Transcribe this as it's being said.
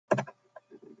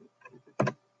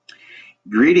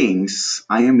Greetings,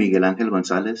 I am Miguel Angel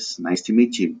Gonzalez. Nice to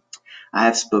meet you. I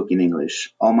have spoken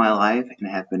English all my life and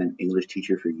have been an English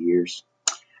teacher for years.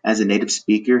 As a native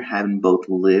speaker, having both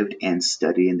lived and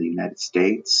studied in the United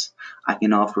States, I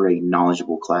can offer a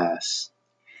knowledgeable class.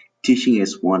 Teaching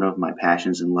is one of my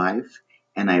passions in life,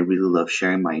 and I really love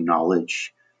sharing my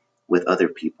knowledge with other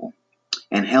people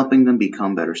and helping them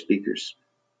become better speakers.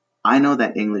 I know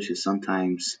that English is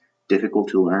sometimes difficult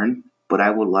to learn, but I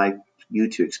would like you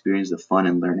to experience the fun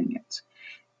in learning it.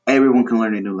 Everyone can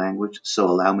learn a new language, so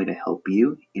allow me to help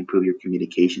you improve your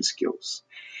communication skills.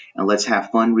 And let's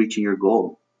have fun reaching your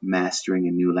goal, mastering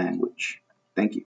a new language. Thank you.